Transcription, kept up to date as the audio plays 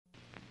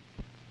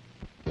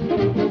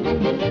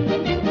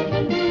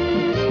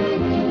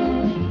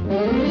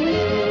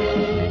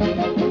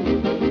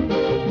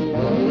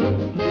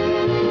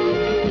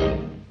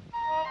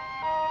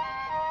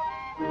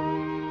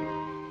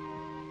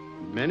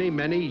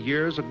many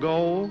years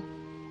ago,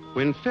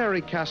 when fairy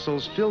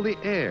castles filled the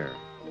air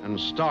and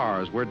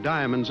stars were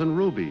diamonds and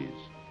rubies,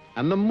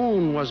 and the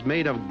moon was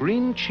made of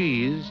green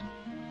cheese,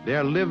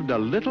 there lived a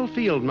little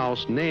field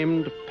mouse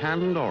named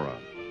Pandora.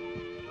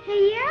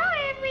 Hello,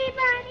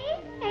 everybody.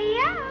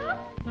 Hello.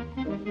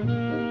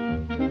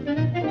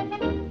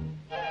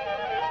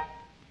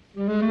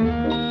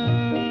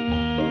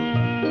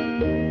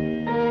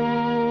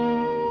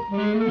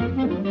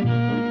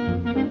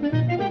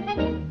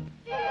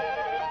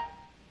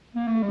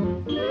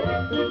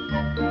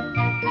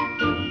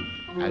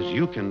 As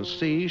you can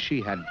see,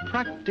 she had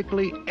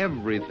practically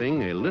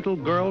everything a little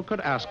girl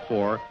could ask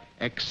for,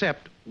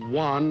 except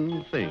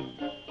one thing.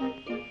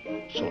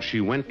 So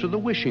she went to the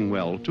wishing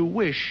well to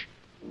wish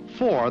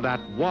for that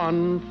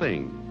one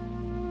thing.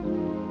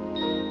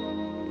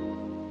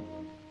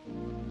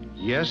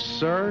 Yes,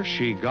 sir,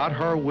 she got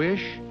her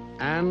wish,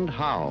 and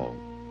how.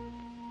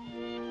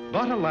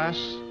 But alas,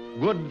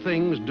 good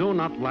things do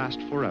not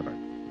last forever.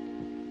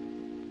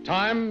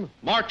 Time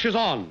marches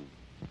on.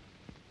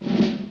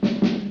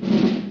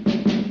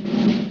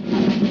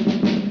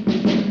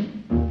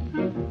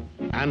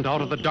 And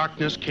out of the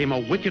darkness came a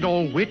wicked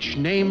old witch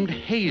named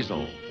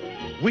Hazel.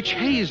 Witch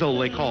Hazel,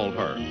 they called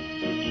her.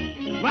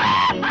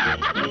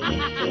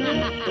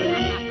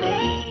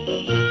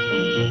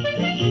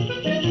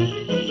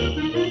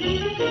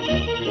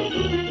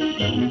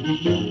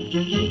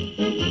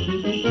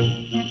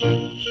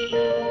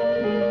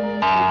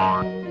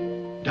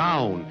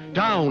 Down,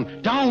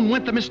 down, down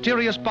went the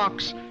mysterious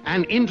box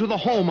and into the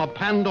home of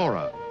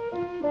Pandora.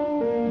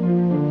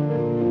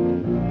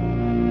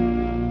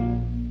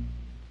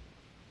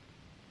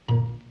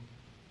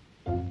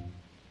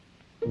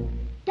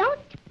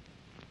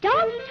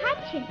 Don't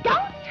touch it.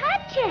 Don't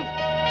touch it.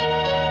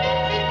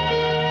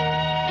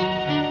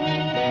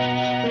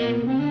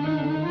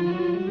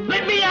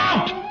 Let me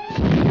out!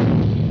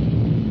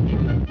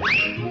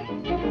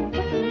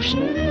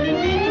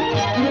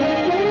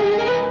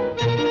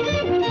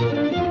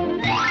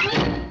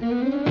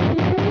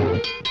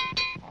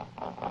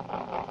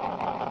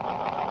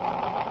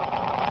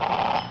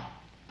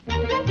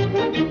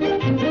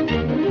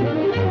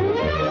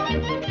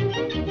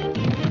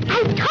 I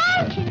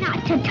told you not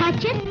to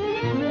touch it.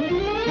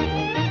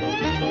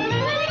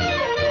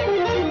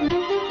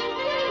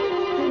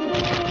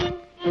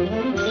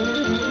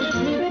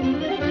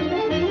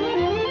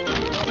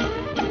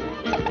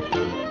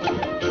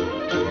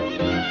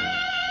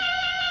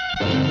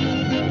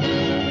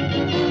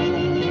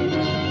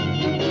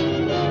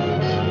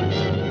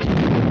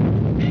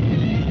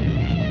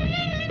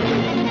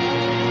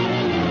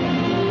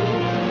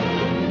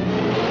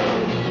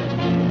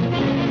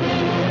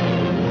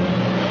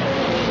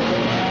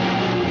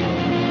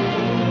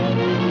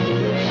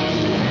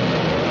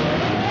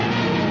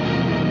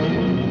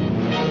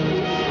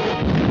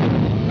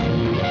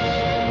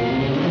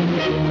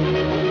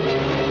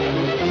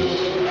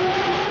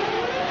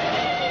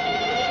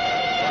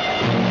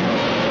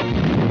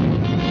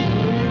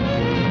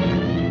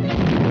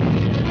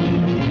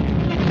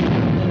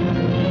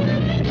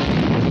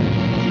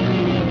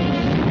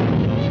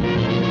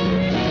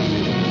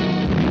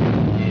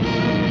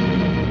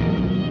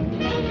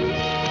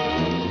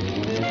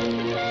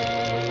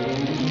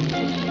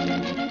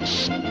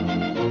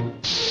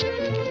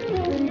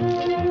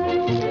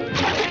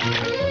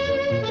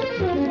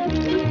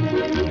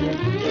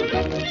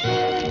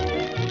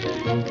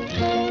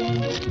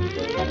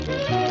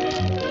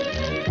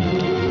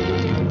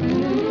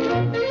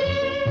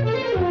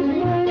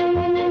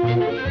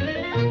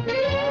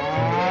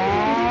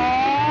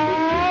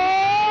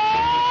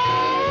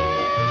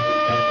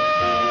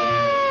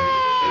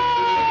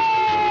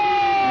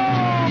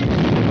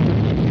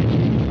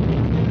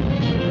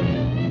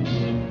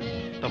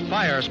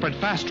 Fire spread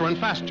faster and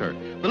faster.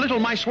 The little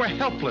mice were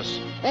helpless.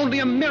 Only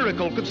a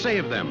miracle could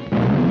save them.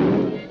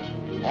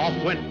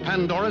 Off went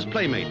Pandora's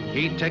playmate.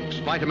 He takes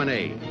vitamin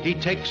A. He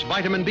takes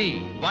vitamin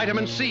B,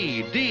 vitamin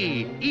C,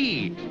 D,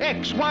 E,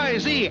 X, Y,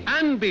 Z,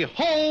 and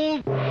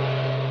behold...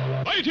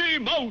 Mighty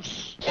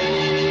Mouse!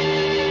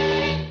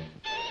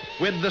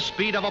 With the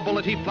speed of a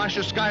bullet, he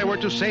flashes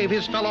skyward to save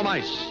his fellow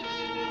mice.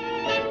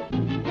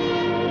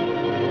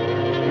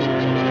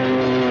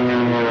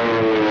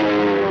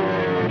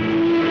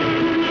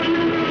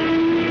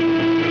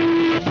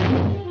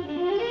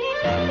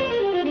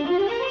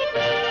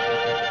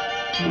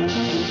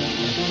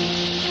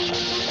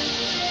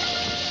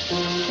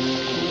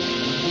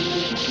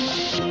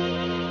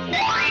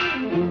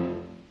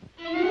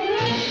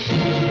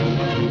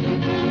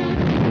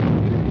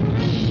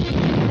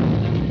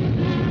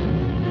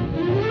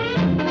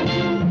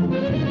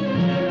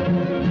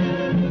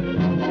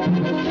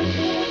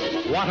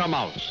 What a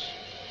mouse!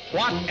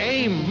 What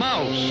a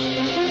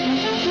mouse!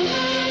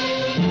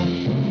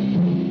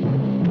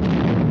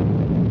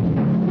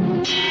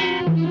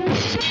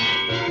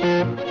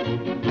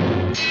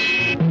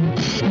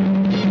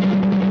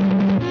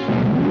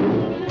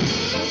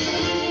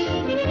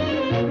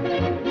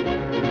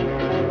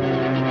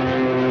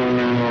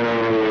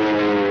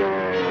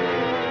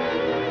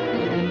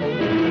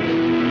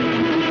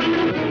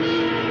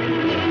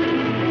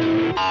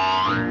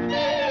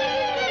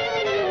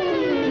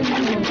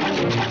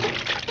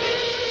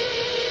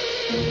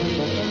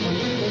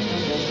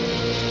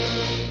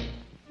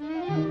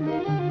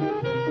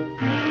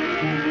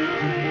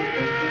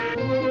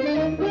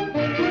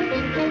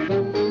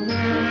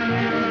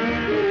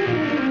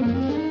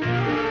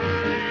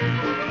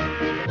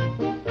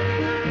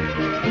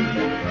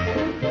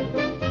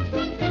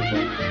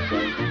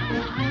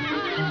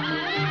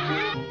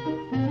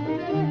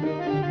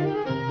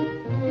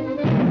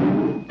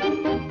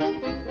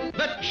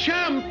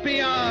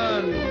 FBI!